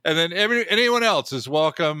And then anyone else is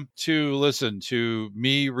welcome to listen to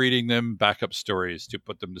me reading them backup stories to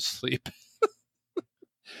put them to sleep.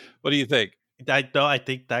 What do you think? I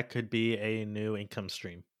think that could be a new income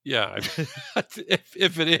stream. Yeah,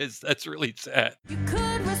 if it is, that's really sad. You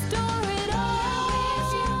could restore it all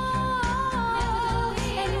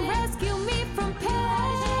and rescue me from pain.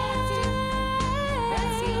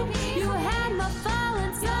 You had my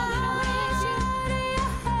fallen side.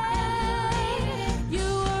 You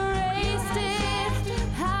erased it.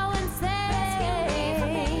 How insane.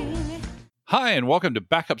 Hi, and welcome to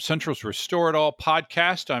Backup Central's Restore It All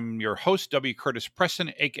podcast. I'm your host, W. Curtis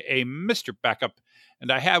Preston, aka Mr. Backup,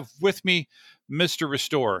 and I have with me Mr.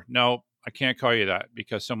 Restore. No, I can't call you that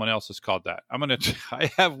because someone else has called that. I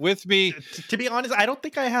have with me. To be honest, I don't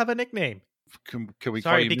think I have a nickname. Can we Sorry,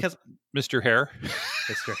 call you because Mr. Hair?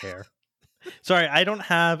 Mr. Hair. Sorry, I don't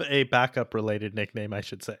have a backup related nickname, I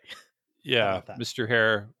should say. Yeah, about that? Mr.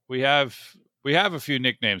 Hair. We have a few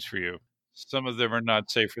nicknames for you. Some of them are not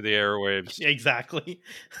safe for the airwaves. Exactly.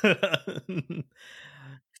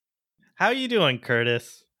 How are you doing,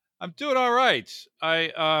 Curtis? I'm doing all right.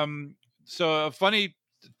 So a funny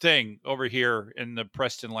thing over here in the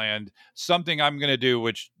Preston land, something I'm going to do,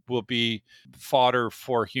 which will be fodder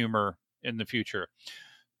for humor in the future.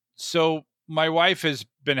 So my wife has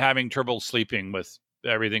been having trouble sleeping with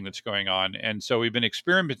everything that's going on. And so we've been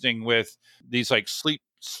experimenting with these like sleep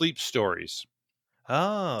stories.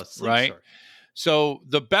 Oh, sleep Right. story. So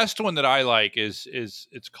the best one that I like is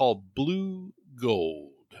it's called Blue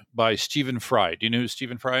Gold by Stephen Fry. Do you know who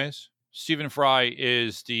Stephen Fry is? Stephen Fry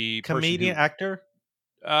is the Comedian, actor?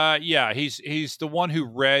 yeah, he's the one who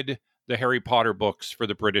read the Harry Potter books for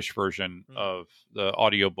the British version of the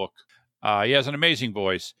audiobook. He has an amazing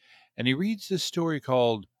voice, and he reads this story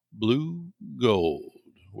called Blue Gold,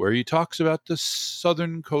 where he talks about the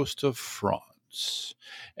southern coast of France.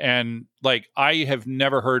 And like, I have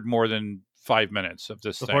never heard more than 5 minutes of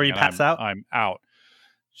this Before thing, you and pass out? I'm out.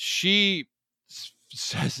 She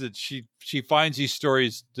says that she finds these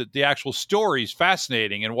stories, the actual stories,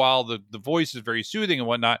 fascinating, and while the voice is very soothing and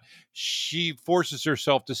whatnot, she forces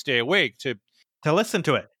herself to stay awake to listen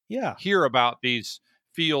to it. Yeah. hear about these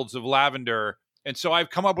fields of lavender. And so I've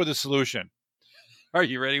come up with a solution. Are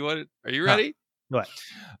you ready? Are you ready? What?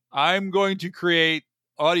 I'm going to create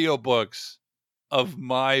audiobooks of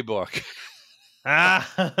my book.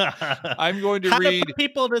 I'm going to How read to put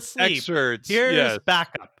people to sleep. excerpts. Here's Yes.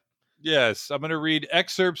 backup. Yes, I'm going to read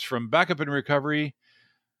excerpts from Backup and Recovery.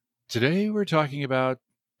 Today we're talking about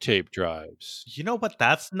tape drives. You know what?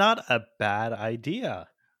 That's not a bad idea.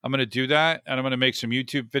 I'm going to do that, and I'm going to make some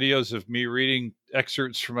YouTube videos of me reading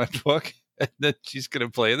excerpts from my book, and then she's going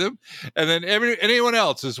to play them. And then anyone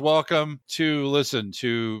else is welcome to listen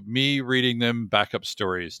to me reading them backup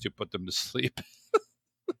stories to put them to sleep.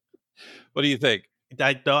 What do you think?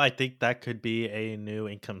 I think that could be a new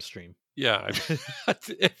income stream. Yeah,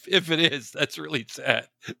 if it is, that's really sad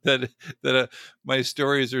that my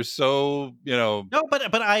stories are so, No,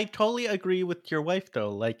 but I totally agree with your wife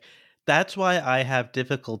though. Like that's why I have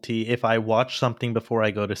difficulty if I watch something before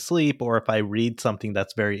I go to sleep or if I read something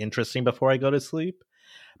that's very interesting before I go to sleep.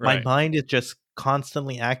 My right. mind is just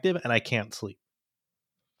constantly active and I can't sleep.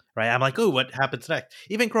 Right? I'm like, "Oh, what happens next?"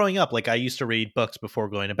 Even growing up, like I used to read books before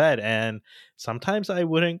going to bed and sometimes I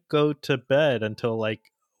wouldn't go to bed until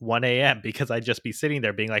like 1 a.m. because I'd just be sitting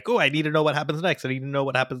there being like, "Oh, I need to know what happens next. I need to know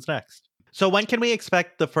what happens next." So when can we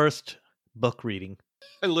expect the first book reading?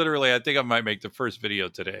 I think I might make the first video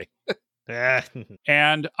today. Ah,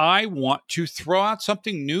 And I want to throw out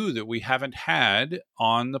something new that we haven't had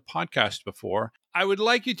on the podcast before. I would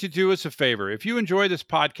like you to do us a favor. If you enjoy this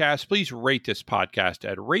podcast, please rate this podcast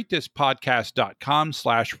at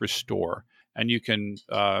ratethispodcast.com/restore. And you can,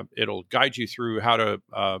 it'll guide you through how to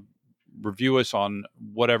review us on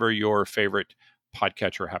whatever your favorite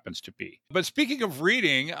podcatcher happens to be. But speaking of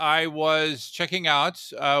reading, I was checking out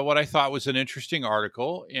what I thought was an interesting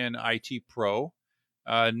article in IT Pro.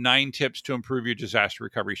 9 tips to improve your disaster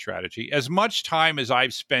recovery strategy. As much time as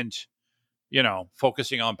I've spent,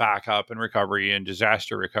 focusing on backup and recovery and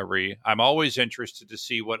disaster recovery, I'm always interested to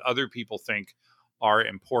see what other people think are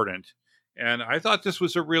important. And I thought this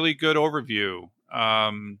was a really good overview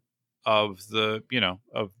of of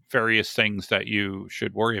various things that you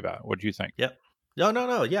should worry about. What do you think? Yep.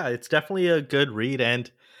 No. Yeah, it's definitely a good read.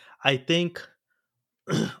 And I think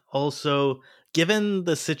also, given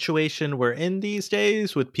the situation we're in these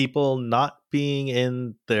days with people not being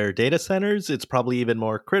in their data centers, it's probably even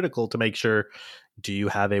more critical to make sure, do you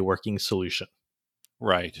have a working solution?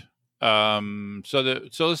 Right. So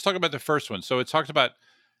let's talk about the first one. So it talks about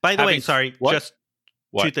By the way, having- sorry, what? just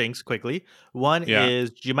What? Two things quickly. One Yeah.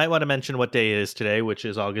 is you might want to mention what day it is today, which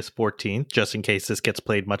is August 14th, just in case this gets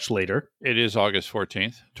played much later. It is August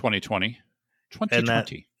 14th, 2020. And that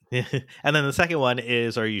 2020. and then the second one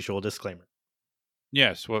is our usual disclaimer.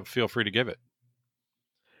 Yes, well, feel free to give it.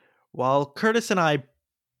 While Curtis and I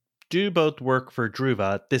do both work for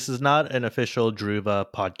Druva, this is not an official Druva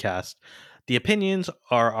podcast. The opinions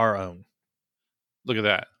are our own. Look at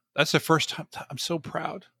that. That's the first time. I'm so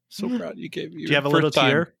proud. So proud you gave me. Do you have a little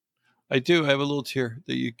tear? I do. I have a little tear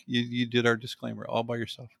that you did our disclaimer all by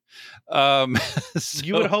yourself.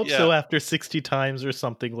 You would hope yeah. so after 60 times or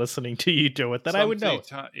something listening to you do it, that I would know.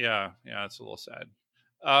 Yeah, it's a little sad.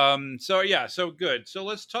 So good. So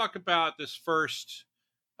let's talk about this first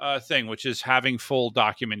thing, which is having full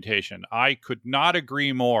documentation. I could not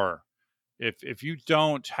agree more. If you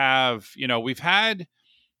don't have, we've had,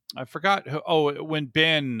 I forgot. When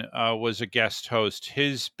Ben was a guest host,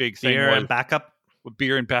 his big thing Beer was and backup.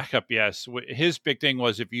 beer and backup. Yes, his big thing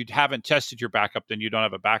was if you haven't tested your backup, then you don't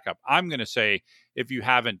have a backup. I'm going to say if you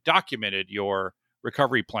haven't documented your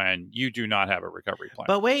recovery plan, you do not have a recovery plan.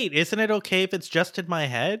 But wait, isn't it okay if it's just in my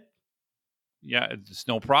head? Yeah, it's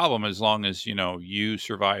no problem as long as you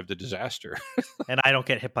survive the disaster. And I don't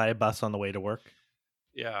get hit by a bus on the way to work.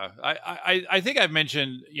 Yeah, I think I've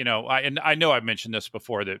mentioned, and I know I've mentioned this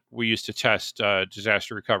before, that we used to test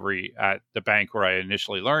disaster recovery at the bank where I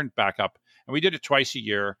initially learned backup, and we did it twice a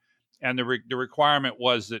year. And the requirement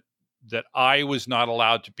was that I was not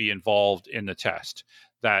allowed to be involved in the test,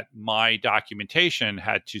 that my documentation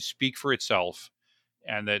had to speak for itself,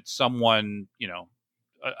 and that someone,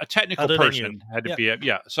 a technical Other than person you. had to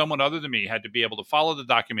be, someone other than me had to be able to follow the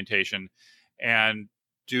documentation and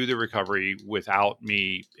do the recovery without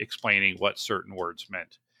me explaining what certain words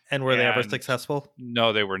meant. And were they ever And- successful?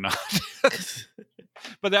 No, they were not.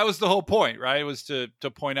 But that was the whole point, right? It was to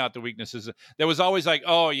point out the weaknesses. There was always like,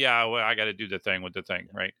 oh yeah, well, I got to do the thing with the thing,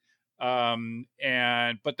 right?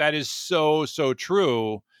 But that is so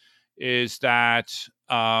true. Is that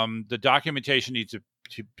the documentation needs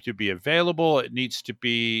to be available? It needs to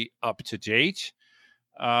be up to date.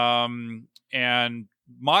 And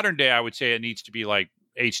modern day, I would say it needs to be like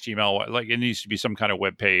HTML, like it needs to be some kind of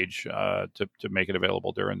web page to make it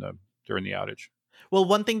available during the outage. Well,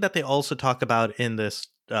 one thing that they also talk about in this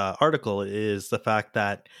article is the fact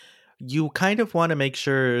that you kind of want to make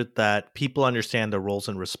sure that people understand the roles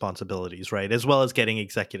and responsibilities, right? As well as getting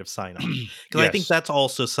executive sign-off. Because I think Yes. that's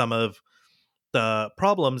also some of the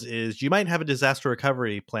problems is you might have a disaster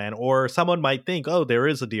recovery plan, or someone might think, oh, there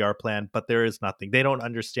is a DR plan, but there is nothing. They don't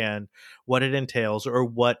understand what it entails or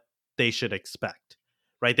what they should expect.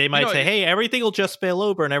 Right? They might say, hey, everything will just fail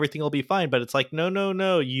over and everything will be fine. But it's like,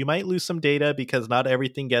 no. You might lose some data because not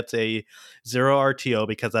everything gets a 0 RTO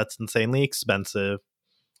because that's insanely expensive.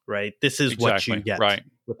 Right? This is what you get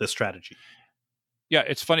with this strategy. Yeah,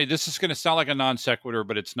 it's funny. This is going to sound like a non sequitur,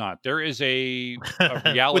 but it's not. There is a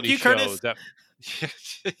reality With you, show Curtis? that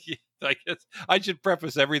I guess I should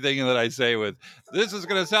preface everything that I say with this is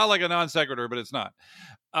going to sound like a non sequitur, but it's not.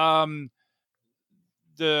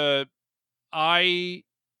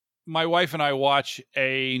 My wife and I watch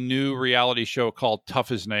a new reality show called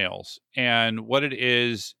Tough as Nails, and what it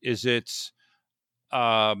is it's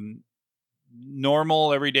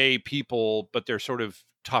normal everyday people, but they're sort of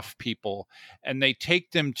tough people, and they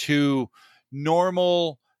take them to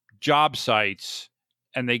normal job sites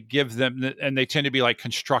and they give them, and they tend to be like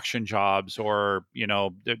construction jobs or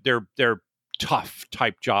they're tough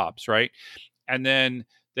type jobs, right? And then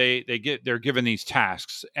they're given these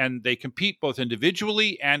tasks and they compete both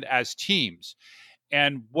individually and as teams.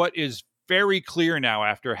 And what is very clear now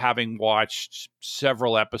after having watched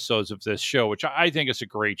several episodes of this show, which I think is a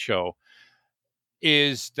great show,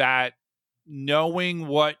 is that knowing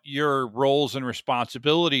what your roles and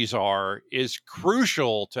responsibilities are is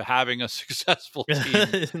crucial to having a successful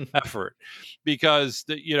team effort, because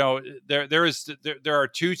there are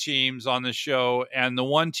two teams on the show, and the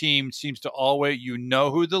one team seems to always,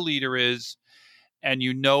 who the leader is and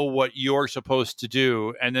what you're supposed to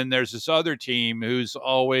do, and then there's this other team who's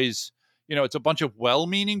always, it's a bunch of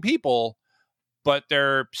well-meaning people, but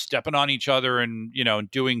they're stepping on each other and,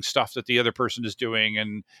 doing stuff that the other person is doing.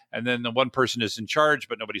 And then the one person is in charge,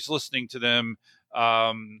 but nobody's listening to them.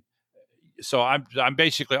 So I'm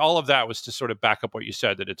basically, all of that was to sort of back up what you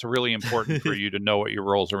said, that it's really important for you to know what your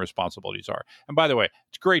roles and responsibilities are. And by the way,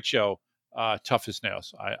 it's a great show. Tough as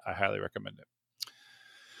Nails. I highly recommend it.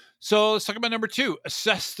 So let's talk about number 2,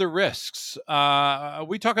 assess the risks.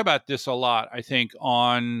 We talk about this a lot, I think,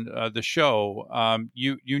 on the show.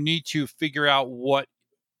 You need to figure out what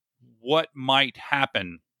might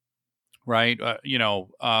happen, right?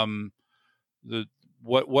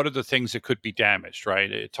 what are the things that could be damaged,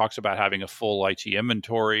 right? It talks about having a full IT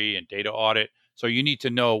inventory and data audit. So you need to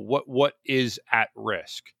know what is at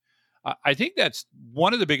risk. I think that's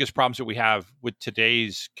one of the biggest problems that we have with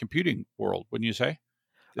today's computing world, wouldn't you say?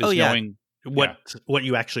 Oh, Is yeah. knowing, What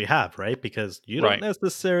you actually have, right? Because you don't right.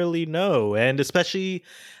 necessarily know. And especially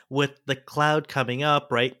with the cloud coming up,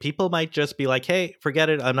 right? People might just be like, hey, forget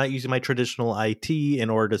it. I'm not using my traditional IT in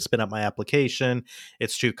order to spin up my application.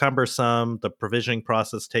 It's too cumbersome. The provisioning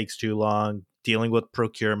process takes too long, dealing with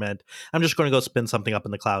procurement. I'm just going to go spin something up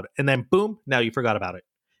in the cloud. And then boom, now you forgot about it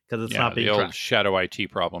because it's Yeah, not the being old tracked. shadow IT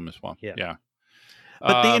problem as well. Yeah. Yeah.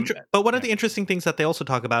 But one of Yeah. the interesting things that they also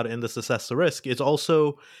talk about in this assess the risk is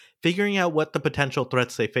also figuring out what the potential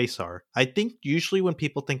threats they face are. I think usually when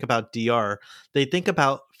people think about DR, they think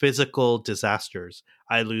about physical disasters.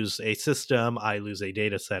 I lose a system, I lose a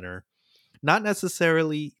data center. Not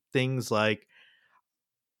necessarily things like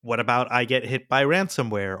what about I get hit by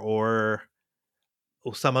ransomware or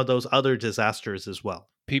some of those other disasters as well.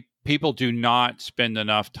 People do not spend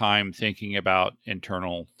enough time thinking about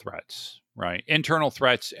internal threats, right? Internal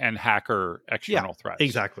threats and hacker Yeah, external threats.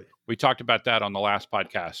 exactly. We talked about that on the last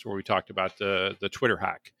podcast where we talked about the Twitter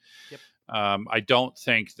hack. Yep. I don't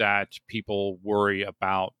think that people worry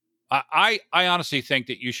about. I honestly think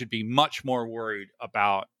that you should be much more worried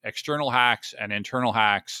about external hacks and internal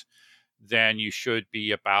hacks than you should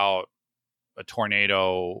be about a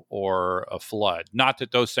tornado or a flood. Not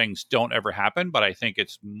that those things don't ever happen, but I think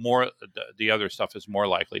it's more the other stuff is more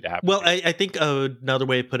likely to happen. Well, I think another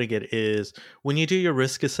way of putting it is when you do your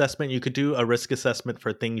risk assessment, you could do a risk assessment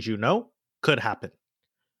for things you know could happen,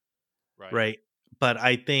 right? But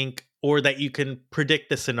I think, or that you can predict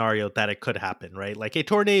the scenario that it could happen, right? Like a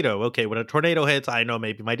tornado. Okay, when a tornado hits, I know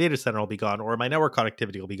maybe my data center will be gone or my network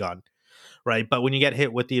connectivity will be gone, right? But when you get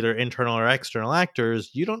hit with either internal or external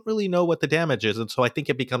actors, you don't really know what the damage is. And so I think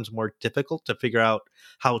it becomes more difficult to figure out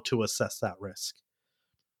how to assess that risk.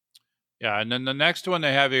 Yeah, and then the next one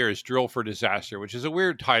they have here is Drill for Disaster, which is a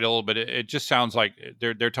weird title, but it just sounds like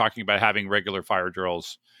they're talking about having regular fire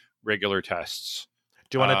drills, regular tests.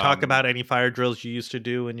 Do you want to talk about any fire drills you used to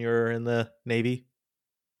do when you were in the Navy?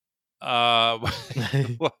 Well,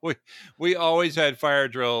 we always had fire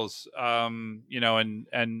drills, and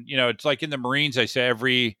it's like in the Marines, I say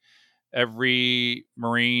every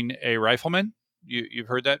Marine a rifleman. You've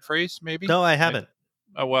heard that phrase, maybe? No, I haven't.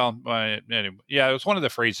 Oh well, anyway, yeah, it was one of the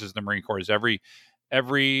phrases in the Marine Corps. Is every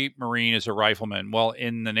Marine is a rifleman. Well,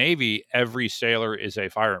 in the Navy, every sailor is a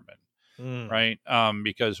fireman, right?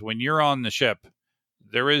 Because when you're on the ship,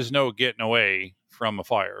 there is no getting away from a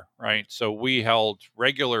fire, right? So we held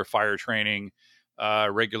regular fire training,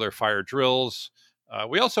 regular fire drills.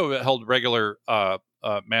 We also held regular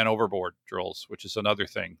man overboard drills, which is another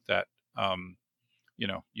thing that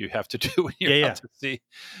you have to do when you're out to sea,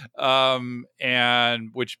 and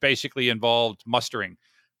which basically involved mustering,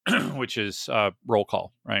 which is roll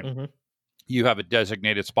call, right? Mm-hmm. You have a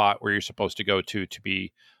designated spot where you're supposed to go to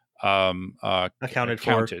be accounted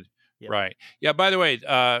for. Yep. Right. Yeah. By the way,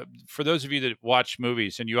 for those of you that watch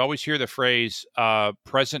movies and you always hear the phrase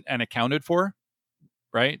present and accounted for,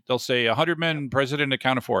 right? They'll say 100 men present and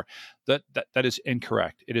accounted for. That is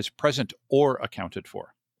incorrect. It is present or accounted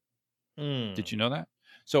for. Did you know that?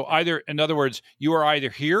 So either, in other words, you are either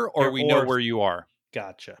here or we know where you are.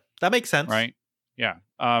 Gotcha. That makes sense. Right. Yeah.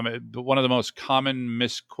 One of the most common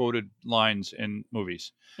misquoted lines in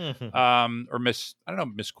movies. Mm-hmm. Or I don't know,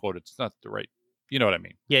 misquoted. It's not the right, you know what I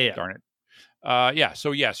mean? Yeah. Darn it. Yeah.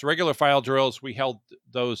 So yes, regular file drills, we held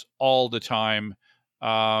those all the time.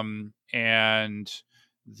 And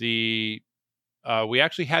we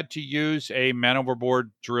actually had to use a man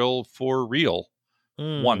overboard drill for real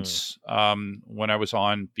once when I was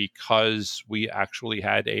on, because we actually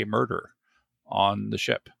had a murder on the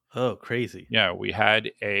ship. Oh, crazy. Yeah, we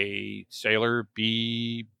had a sailor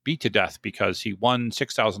be beat to death because he won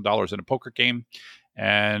 $6,000 in a poker game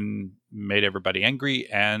and made everybody angry,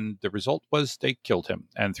 and the result was they killed him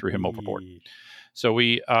and threw him overboard. So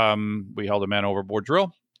we held a man overboard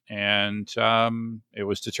drill, and it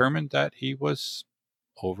was determined that he was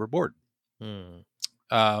overboard.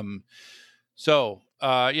 So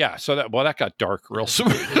that got dark real soon.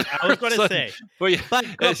 I was going to say, but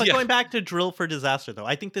yeah. Going back to drill for disaster, though,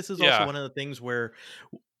 I think this is also one of the things where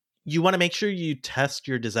you want to make sure you test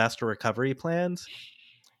your disaster recovery plans.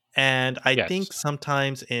 And I think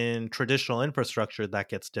sometimes in traditional infrastructure that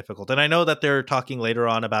gets difficult. And I know that they're talking later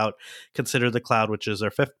on about consider the cloud, which is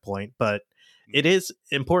their fifth point, but it is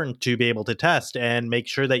important to be able to test and make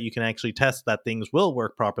sure that you can actually test that things will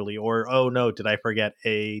work properly. Or, oh no, did I forget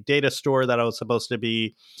a data store that I was supposed to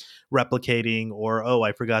be replicating, or, oh,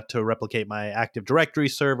 I forgot to replicate my Active Directory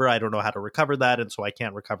server. I don't know how to recover that. And so I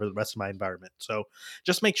can't recover the rest of my environment. So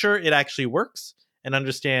just make sure it actually works and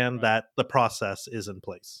understand Right. that the process is in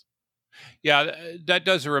place. Yeah, that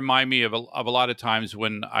does remind me of a lot of times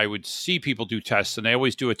when I would see people do tests, and they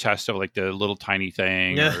always do a test of like the little tiny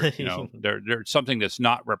thing, or there's something that's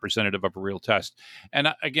not representative of a real test. And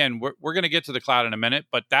again, we're going to get to the cloud in a minute,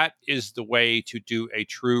 but that is the way to do a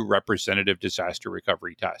true representative disaster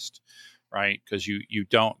recovery test, right? Because you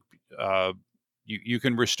don't you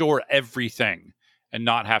can restore everything and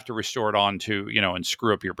not have to restore it onto and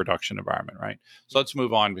screw up your production environment, right? So let's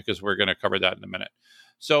move on because we're going to cover that in a minute.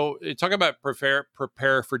 So talk about prepare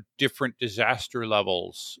for different disaster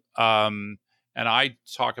levels. And I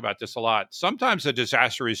talk about this a lot. Sometimes a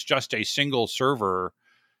disaster is just a single server,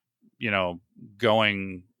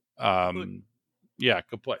 going,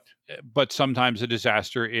 kaput. But sometimes a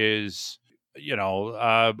disaster is,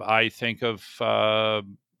 I think of,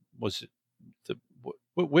 was it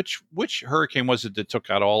which hurricane was it that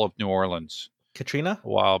took out all of New Orleans? Katrina?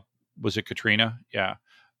 Wow. Was it Katrina? Yeah.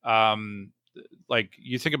 Like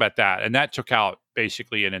you think about that, and that took out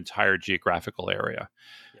basically an entire geographical area.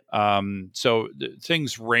 So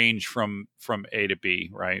things range from A to B,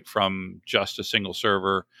 right? From just a single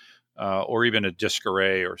server, or even a disk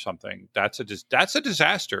array or something. That's a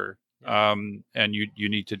disaster, and you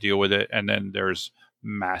need to deal with it. And then there's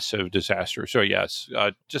massive disaster. So yes,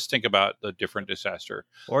 just think about the different disaster.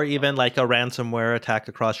 Or even like a ransomware attack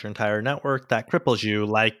across your entire network that cripples you,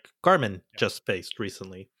 like Garmin just faced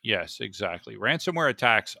recently. Yes, exactly. Ransomware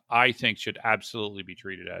attacks, I think, should absolutely be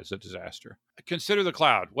treated as a disaster. Consider the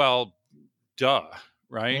cloud. Well, duh,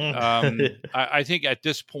 right? I think at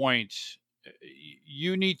this point,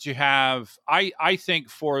 you need to have, I think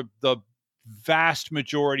for the vast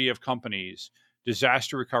majority of companies,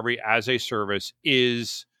 disaster recovery as a service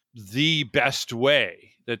is the best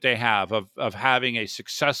way that they have of having a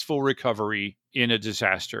successful recovery in a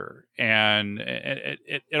disaster. And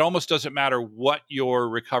it almost doesn't matter what your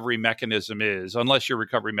recovery mechanism is, unless your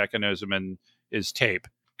recovery mechanism is tape.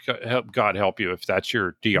 God help you if that's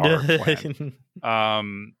your DR plan. I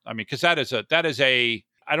mean, because that is a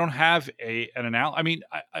I don't have an analogy. I mean,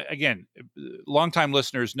 again, longtime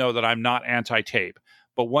listeners know that I'm not anti-tape,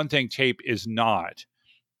 but one thing tape is not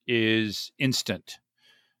is instant.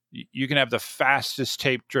 You can have the fastest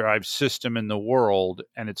tape drive system in the world,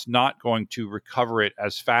 and it's not going to recover it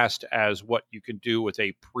as fast as what you can do with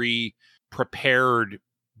a pre-prepared,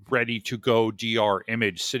 ready-to-go DR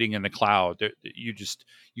image sitting in the cloud.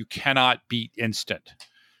 You cannot beat instant,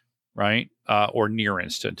 right? Or near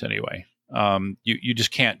instant, anyway. You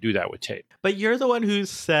just can't do that with tape. But you're the one who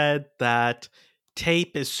said that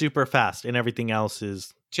tape is super fast and everything else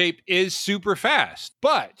is... Tape is super fast,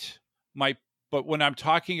 but when I'm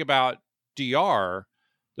talking about DR,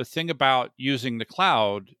 the thing about using the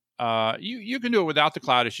cloud, you can do it without the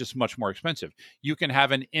cloud. It's just much more expensive. You can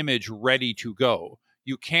have an image ready to go.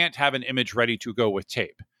 You can't have an image ready to go with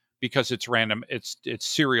tape because it's random. It's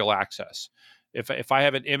serial access. If I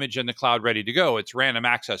have an image in the cloud ready to go, it's random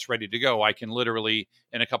access ready to go. I can literally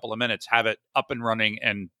in a couple of minutes have it up and running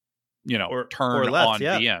and turn on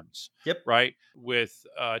VMs. Yep. Right. With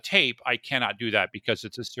tape, I cannot do that because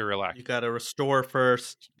it's a serial access. You got to restore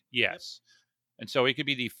first. Yes. And so it could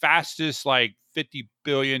be the fastest, like 50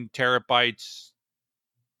 billion terabytes,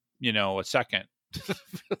 a second. But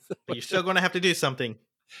you're still going to have to do something.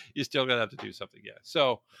 You're still going to have to do something. Yeah.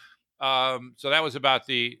 So, so that was about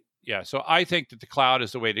so I think that the cloud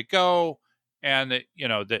is the way to go. And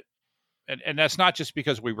that, and that's not just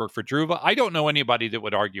because we work for Druva. I don't know anybody that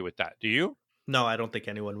would argue with that. Do you? No, I don't think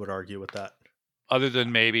anyone would argue with that. Other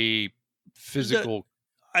than maybe physical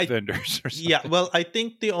vendors or something. Yeah, well, I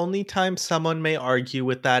think the only time someone may argue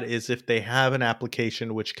with that is if they have an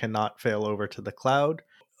application which cannot fail over to the cloud,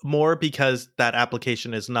 more because that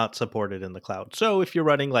application is not supported in the cloud. So if you're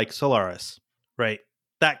running like Solaris, right,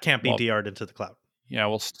 that can't be DR'd into the cloud. Yeah,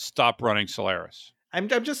 well, stop running Solaris. I'm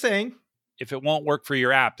just saying. If it won't work for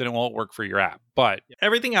your app, then it won't work for your app. But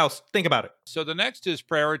everything else, think about it. So the next is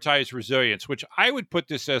prioritize resilience, which I would put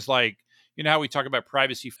this as like, how we talk about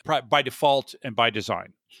privacy by default and by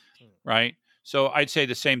design, right? So I'd say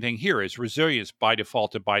the same thing here is resilience by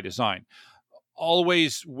default and by design.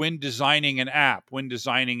 Always, when designing an app, when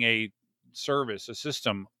designing a service, a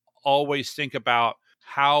system, always think about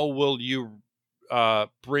how will you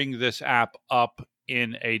bring this app up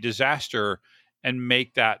in a disaster and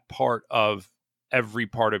make that part of every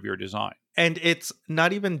part of your design. And it's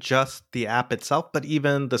not even just the app itself, but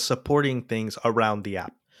even the supporting things around the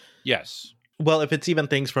app. Yes. Well, if it's even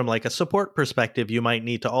things from like a support perspective, you might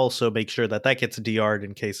need to also make sure that that gets DR'd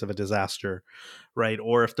in case of a disaster, right?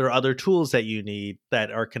 Or if there are other tools that you need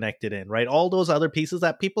that are connected in, right? All those other pieces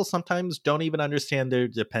that people sometimes don't even understand their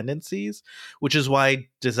dependencies, which is why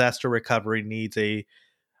disaster recovery needs a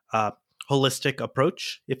holistic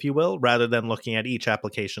approach, if you will, rather than looking at each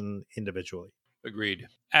application individually. Agreed.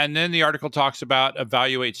 And then the article talks about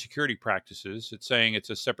evaluate security practices. It's saying it's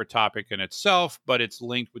a separate topic in itself, but it's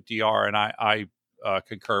linked with DR, and I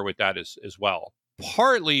concur with that as well.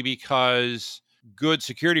 Partly because good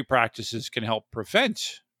security practices can help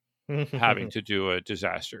prevent having to do a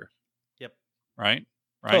disaster. Yep. Right?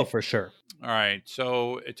 Oh, for sure. All right.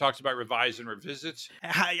 So it talks about revise and revisit.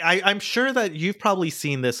 I'm sure that you've probably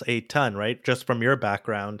seen this a ton, right? Just from your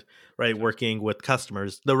background, right? Working with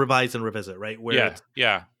customers, the revise and revisit, right? Where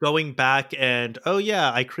it's going back and, oh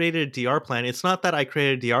yeah, I created a DR plan. It's not that I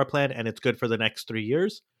created a DR plan and it's good for the next 3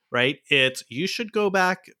 years, right? It's you should go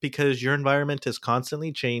back because your environment is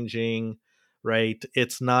constantly changing, right?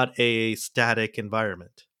 It's not a static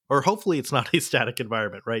environment, or hopefully it's not a static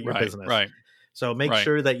environment, right? Your business. Right. So make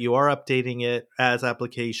sure that you are updating it as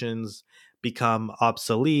applications become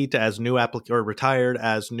obsolete, as new or retired,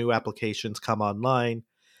 as new applications come online.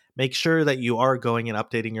 Make sure that you are going and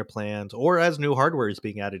updating your plans, or as new hardware is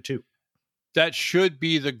being added too. That should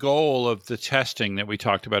be the goal of the testing that we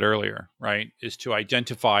talked about earlier, right? Is to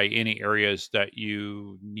identify any areas that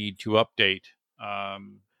you need to update.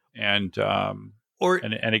 And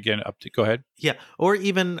again, go ahead. Yeah. Or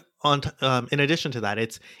even in addition to that,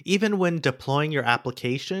 it's even when deploying your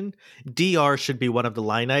application, DR should be one of the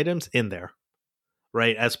line items in there,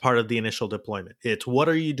 right? As part of the initial deployment. It's what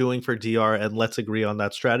are you doing for DR, and let's agree on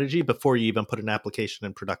that strategy before you even put an application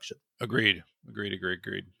in production. Agreed.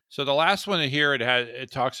 So the last one here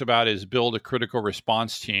it talks about is build a critical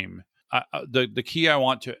response team. The key I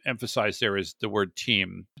want to emphasize there is the word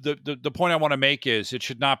team. The point I want to make is it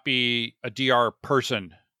should not be a DR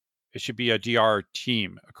person. It should be a DR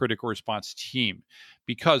team, a critical response team,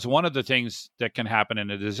 because one of the things that can happen in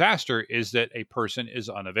a disaster is that a person is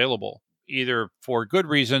unavailable, either for good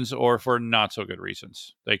reasons or for not so good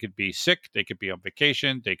reasons. They could be sick. They could be on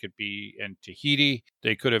vacation. They could be in Tahiti.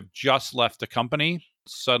 They could have just left the company.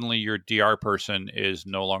 Suddenly your DR person is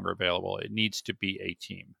no longer available. It needs to be a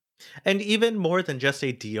team. And even more than just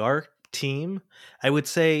a DR team, I would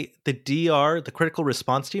say the DR, the critical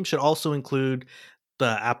response team, should also include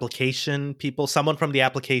the application people, someone from the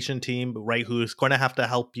application team, right, who's going to have to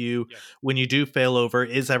help you when you do fail over.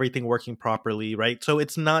 Is everything working properly, right? So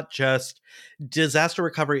it's not just disaster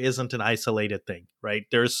recovery isn't an isolated thing, right?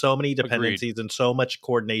 There's so many dependencies and so much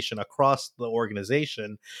coordination across the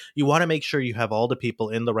organization. You want to make sure you have all the people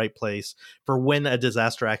in the right place for when a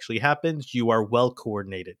disaster actually happens. You are well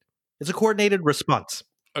coordinated. It's a coordinated response.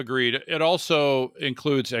 Agreed. It also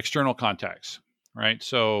includes external contacts, right?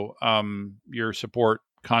 So your support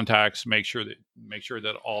contacts, make sure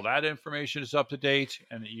that all that information is up to date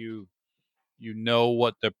and that you know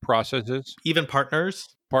what the process is. Even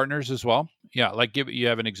partners as well. Yeah, like you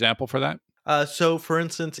have an example for that. So, for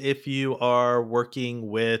instance, if you are working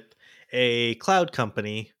with a cloud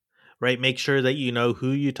company, right, make sure that you know who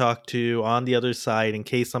you talk to on the other side in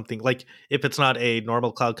case something, like if it's not a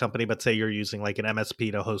normal cloud company, but say you're using like an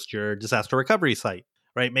MSP to host your disaster recovery site,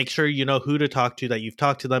 right? Make sure you know who to talk to, that you've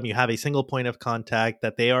talked to them, you have a single point of contact,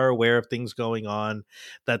 that they are aware of things going on,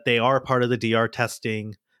 that they are part of the DR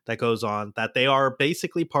testing that goes on, that they are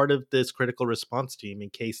basically part of this critical response team in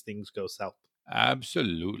case things go south.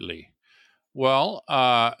 Absolutely. Well,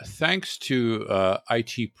 thanks to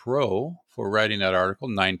IT Pro for writing that article,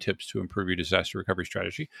 9 Tips to Improve Your Disaster Recovery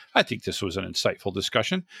Strategy. I think this was an insightful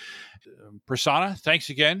discussion. Prasanna, thanks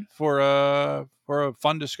again for a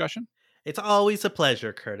fun discussion. It's always a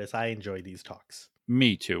pleasure, Curtis. I enjoy these talks.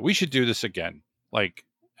 Me too. We should do this again,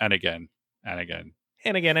 and again, and again.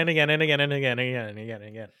 And again, and again, and again, and again, and again, and again, and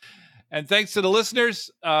again. And thanks to the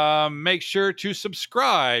listeners. Make sure to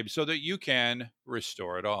subscribe so that you can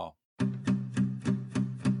restore it all.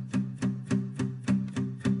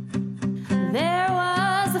 There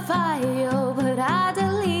was a file, but I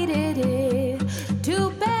deleted it.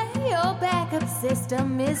 Too bad your backup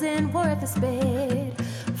system isn't worth a spit.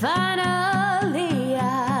 Finally,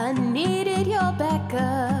 I needed your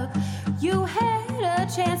backup. You had a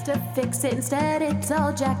chance to fix it, instead it's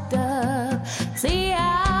all jacked up. See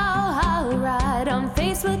how I write on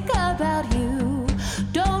Facebook about you.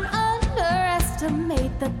 Don't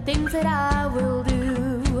underestimate the things that I will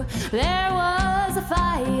do. There was a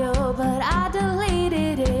file, but I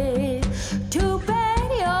deleted it. Too bad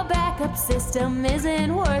your backup system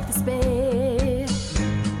isn't worth the spit.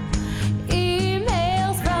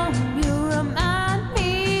 Emails from you remind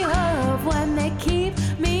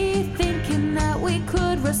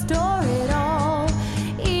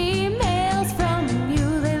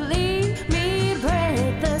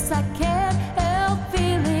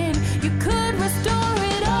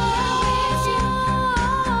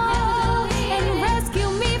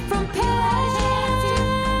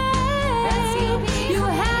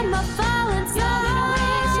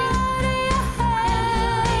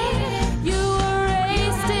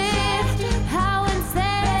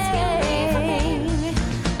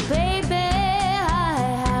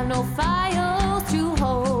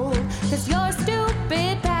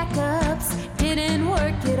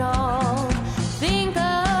work it all. Think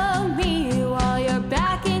of me while you're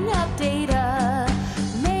backing up data.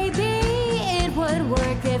 Maybe it would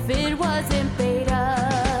work if it wasn't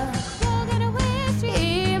beta. You're gonna wish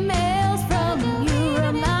emails from you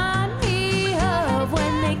remind me of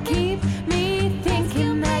when they keep me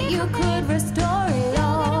thinking that you could restore it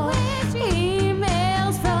all.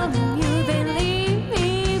 Emails from you, they leave me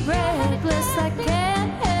breathless. I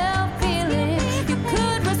can't help feeling you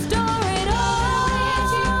could restore it all.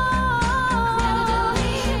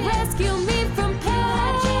 Rescue me from pain.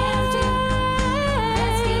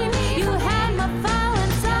 You had my file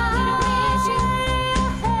inside.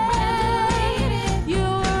 You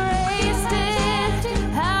erased it.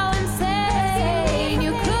 How insane.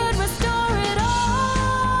 You could restore it all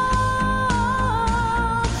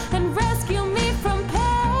and rescue me from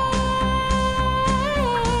pain.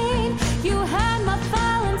 You had my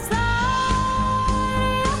file inside.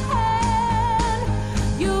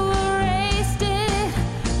 You erased it.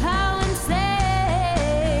 How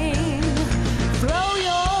insane. Throw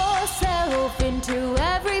yourself into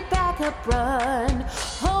every backup run,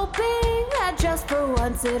 hoping that just for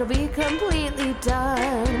once it'll be completely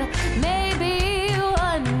done. Maybe